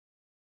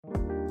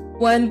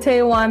When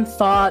Taehwan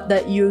thought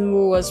that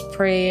YEUNWU was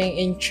praying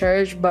in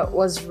church but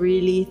was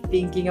really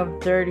thinking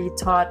of dirty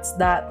thoughts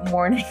that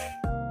morning.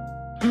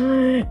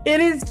 It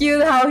is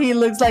cute how he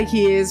looks like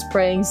he is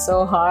praying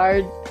so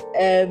hard,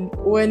 and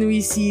when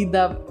we see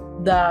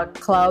the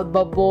cloud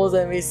bubbles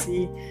and we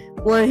see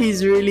what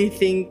he's really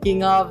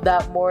thinking of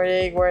that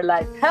morning, we're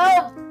like,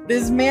 help!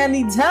 This man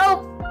needs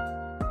help!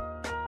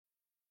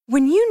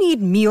 When you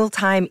need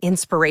mealtime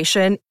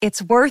inspiration,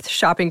 it's worth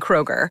shopping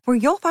Kroger, where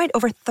you'll find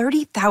over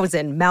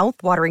 30,000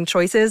 mouth-watering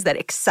choices that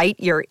excite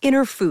your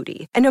inner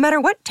foodie. And no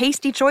matter what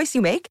tasty choice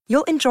you make,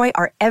 you'll enjoy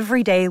our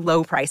everyday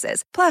low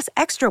prices, plus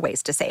extra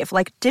ways to save,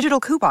 like digital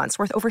coupons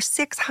worth over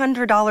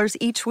 $600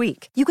 each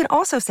week. You can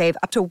also save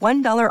up to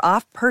 $1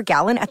 off per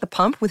gallon at the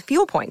pump with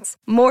fuel points.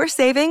 More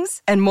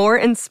savings and more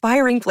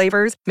inspiring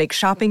flavors make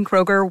shopping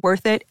Kroger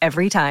worth it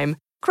every time.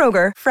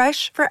 Kroger,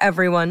 fresh for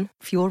everyone.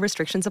 Fuel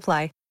restrictions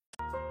apply.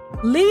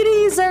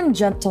 Ladies and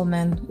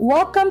gentlemen,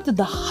 welcome to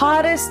the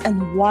hottest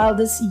and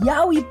wildest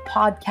yaoi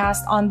podcast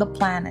on the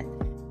planet.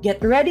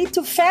 Get ready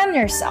to fan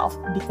yourself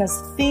because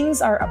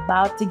things are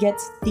about to get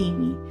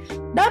steamy.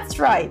 That's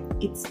right,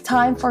 it's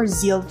time for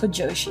Zeal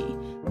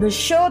Fujoshi, the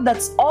show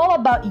that's all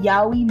about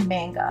yaoi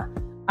manga.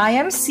 I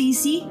am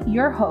Cece,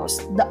 your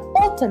host, the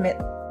ultimate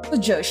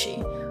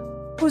Fujoshi,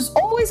 who's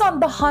always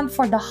on the hunt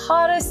for the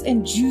hottest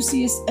and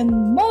juiciest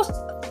and most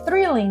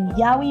thrilling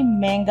yaoi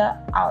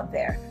manga out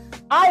there.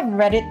 I've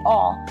read it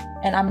all,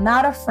 and I'm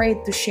not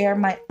afraid to share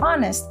my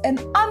honest and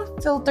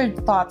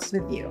unfiltered thoughts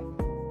with you.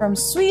 From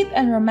sweet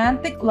and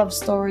romantic love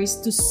stories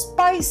to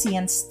spicy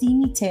and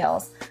steamy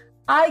tales,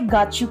 I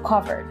got you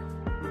covered.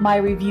 My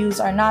reviews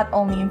are not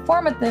only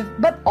informative,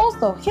 but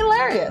also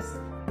hilarious.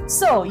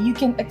 So you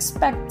can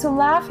expect to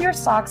laugh your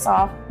socks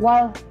off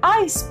while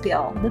I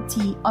spill the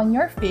tea on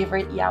your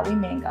favorite yaoi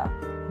manga.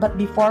 But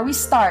before we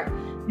start,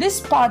 this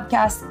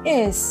podcast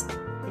is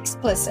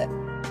explicit.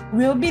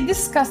 We'll be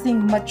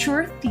discussing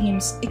mature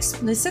themes,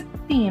 explicit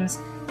themes,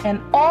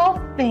 and all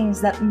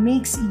things that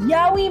makes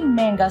yaoi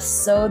manga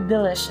so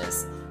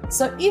delicious.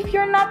 So if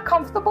you're not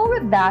comfortable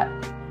with that,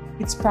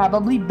 it's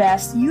probably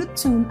best you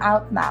tune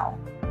out now.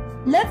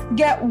 Let's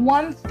get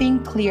one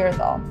thing clear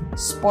though.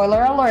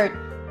 Spoiler alert,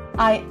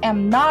 I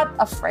am not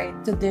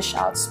afraid to dish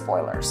out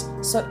spoilers.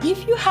 So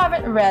if you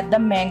haven't read the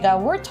manga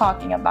we're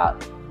talking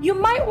about, you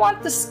might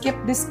want to skip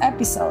this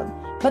episode.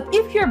 But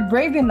if you're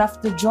brave enough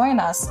to join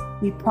us,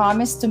 we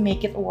promise to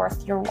make it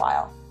worth your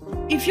while.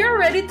 If you're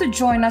ready to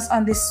join us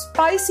on this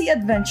spicy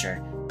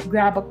adventure,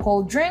 grab a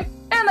cold drink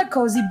and a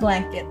cozy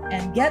blanket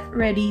and get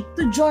ready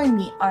to join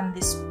me on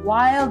this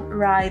wild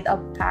ride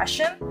of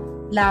passion,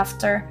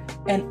 laughter,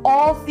 and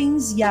all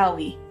things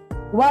yaoi.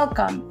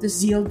 Welcome to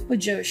Zeal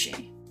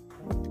Fujoshi.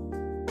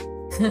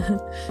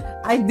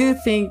 I do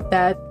think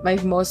that my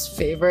most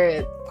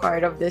favorite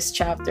part of this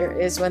chapter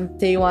is when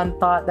Taehwan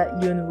thought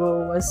that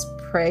YEUNWU was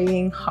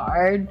praying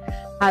hard,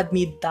 had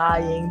me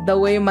dying. The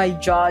way my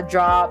jaw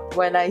dropped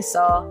when I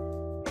saw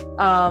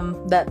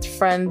that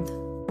friend,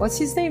 what's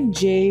his name,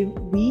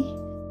 Jae-wee?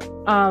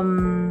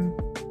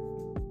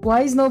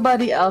 Why is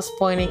nobody else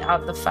pointing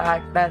out the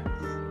fact that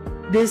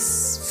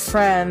this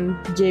friend,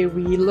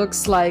 Jae-wee,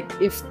 looks like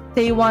if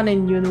Taehwan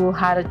and YEUNWU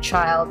had a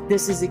child,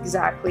 this is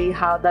exactly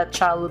how that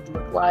child would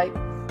look like.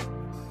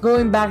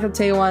 Going back to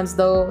Taehwan's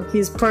though,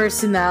 his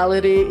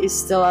personality is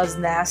still as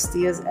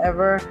nasty as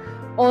ever.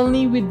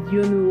 Only with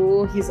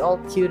YEUNWU, he's all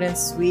cute and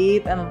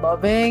sweet and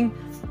loving,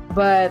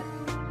 but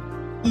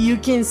you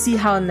can see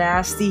how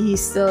nasty he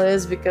still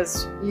is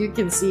because you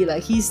can see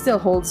like he still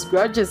holds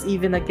grudges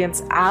even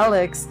against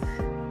Alex.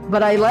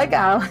 But I like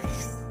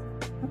Alex.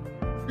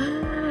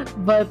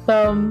 But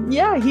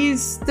yeah,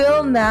 he's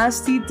still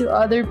nasty to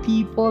other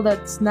people.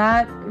 That's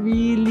not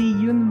really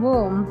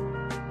YEUNWU.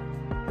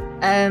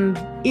 And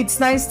it's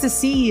nice to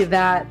see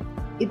that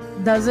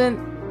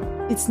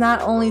it's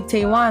not only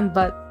Taehwan,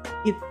 but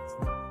it's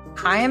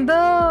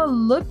kinda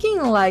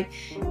looking like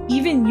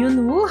even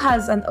YEUNWU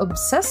has an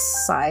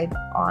obsessed side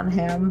on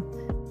him.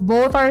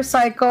 Both are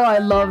psycho, I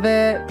love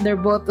it. They're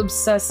both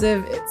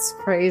obsessive, it's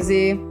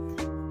crazy.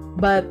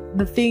 But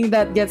the thing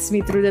that gets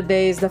me through the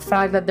day is the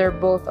fact that they're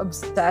both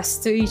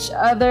obsessed to each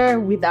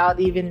other without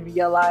even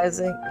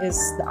realizing is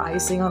the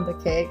icing on the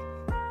cake.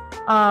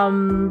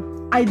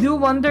 I do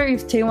wonder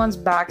if Taehwan's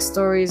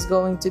backstory is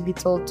going to be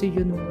told to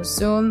YEUNWU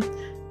soon.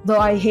 Though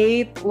I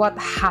hate what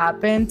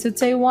happened to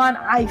Taehwan,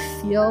 I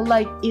feel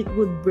like it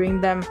would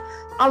bring them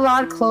a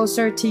lot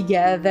closer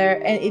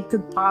together and it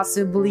could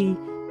possibly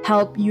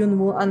help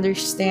YEUNWU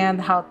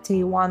understand how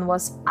Taehwan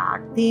was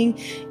acting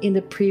in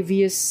the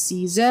previous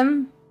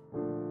season.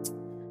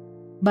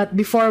 But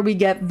before we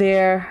get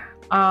there,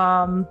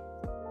 I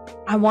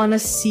want to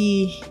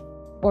see,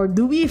 or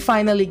do we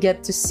finally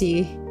get to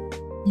see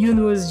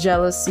YEUNWU's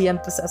jealousy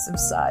and possessive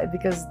side,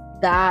 because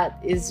that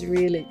is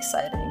really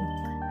exciting.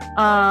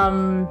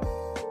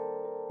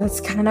 That's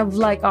kind of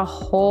like a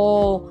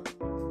whole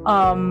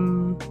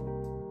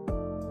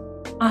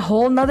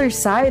nother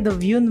side of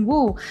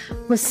YEUNWU,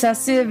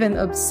 possessive and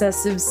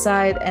obsessive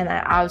side, and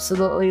I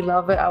absolutely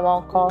love it. I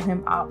won't call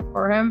him out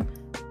for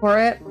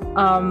it.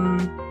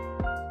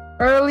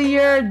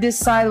 Earlier, this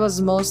side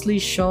was mostly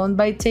shown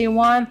by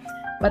Taehwan,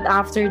 but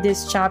after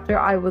this chapter,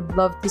 I would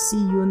love to see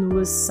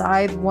YEUNWU's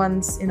side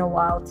once in a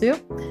while too.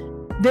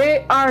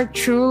 They are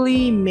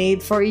truly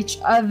made for each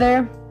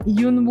other.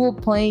 YEUNWU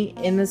playing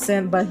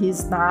innocent, but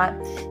he's not.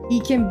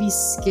 He can be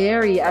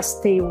scary as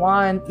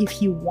Taehwan if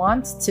he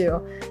wants to.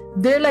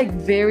 They're like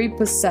very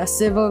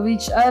possessive of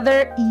each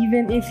other,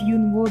 even if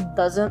YEUNWU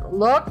doesn't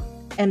look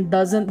and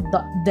doesn't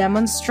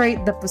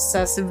demonstrate the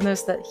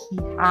possessiveness that he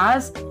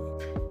has.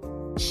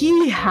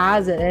 He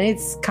has it, and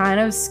it's kind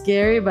of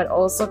scary, but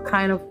also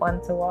kind of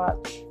fun to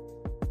watch.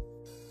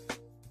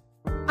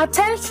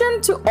 Attention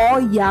to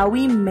all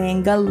yaoi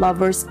manga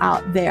lovers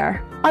out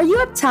there. Are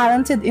you a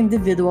talented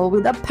individual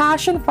with a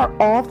passion for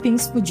all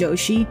things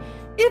fujoshi?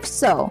 If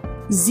so,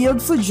 Zealed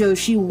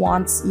Fujoshi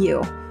wants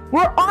you.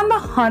 We're on the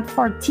hunt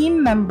for a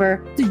team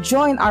member to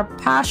join our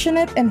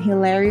passionate and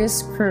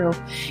hilarious crew.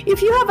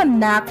 If you have a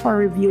knack for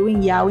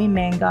reviewing yaoi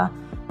manga,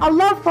 a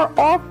love for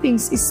all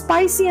things is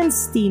spicy and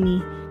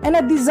steamy, and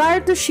a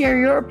desire to share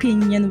your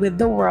opinion with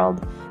the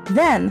world,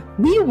 then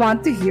we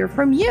want to hear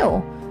from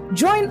you.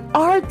 Join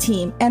our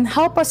team and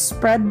help us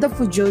spread the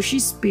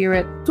Fujoshi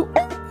spirit to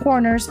all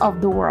corners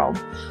of the world.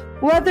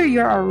 Whether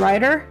you're a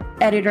writer,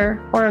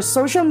 editor, or a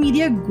social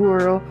media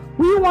guru,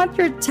 we want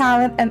your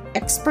talent and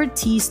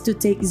expertise to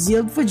take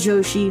Zealed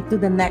Fujoshi to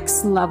the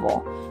next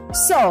level.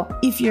 So,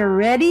 if you're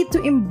ready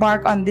to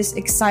embark on this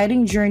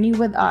exciting journey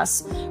with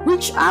us,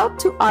 reach out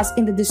to us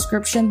in the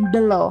description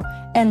below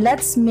and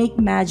let's make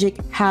magic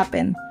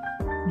happen.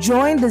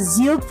 Join the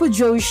Zealed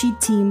Fujoshi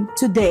team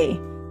today.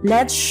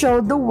 Let's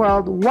show the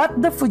world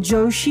what the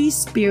Fujoshi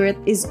spirit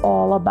is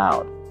all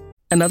about.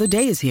 Another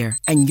day is here,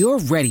 and you're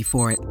ready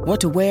for it. What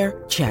to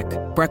wear? Check.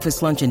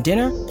 Breakfast, lunch, and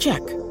dinner?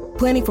 Check.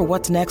 Planning for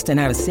what's next and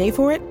how to save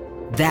for it?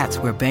 That's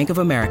where Bank of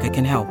America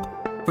can help.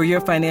 For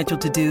your financial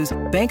to-dos,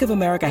 Bank of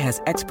America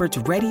has experts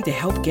ready to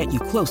help get you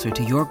closer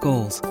to your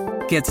goals.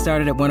 Get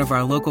started at one of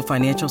our local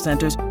financial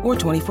centers or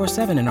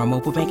 24/7 in our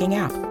mobile banking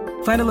app.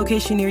 Find a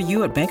location near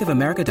you at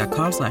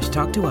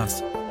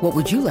bankofamerica.com/talktous. What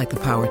would you like the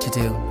power to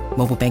do?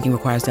 Mobile banking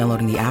requires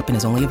downloading the app and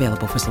is only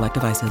available for select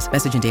devices.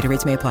 Message and data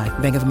rates may apply.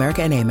 Bank of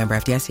America N.A., member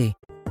FDIC.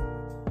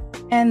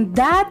 And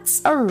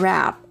that's a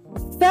wrap.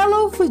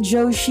 Fellow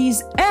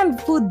Fujoshis and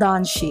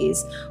Fudanshis,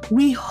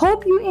 we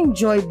hope you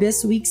enjoyed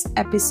this week's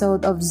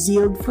episode of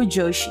Zealed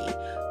Fujoshi,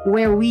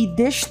 where we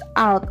dished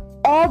out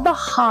all the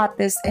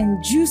hottest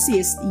and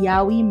juiciest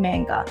yaoi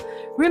manga.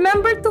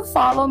 Remember to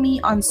follow me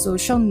on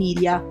social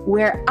media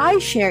where I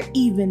share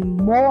even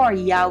more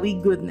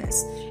yaoi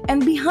goodness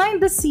and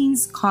behind the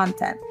scenes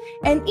content.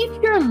 And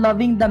if you're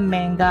loving the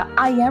manga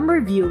I am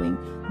reviewing,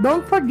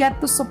 don't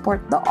forget to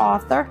support the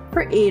author,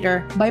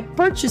 creator by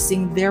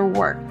purchasing their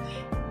work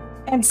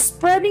and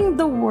spreading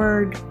the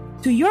word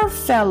to your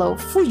fellow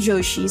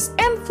Fujoshis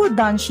and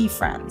Fudanshi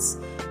friends.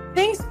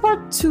 Thanks for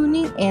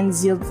tuning in,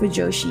 Zealed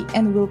Fujoshi,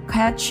 and we'll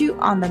catch you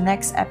on the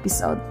next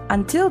episode.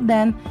 Until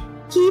then,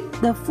 keep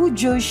the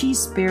Fujoshi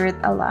spirit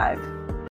alive.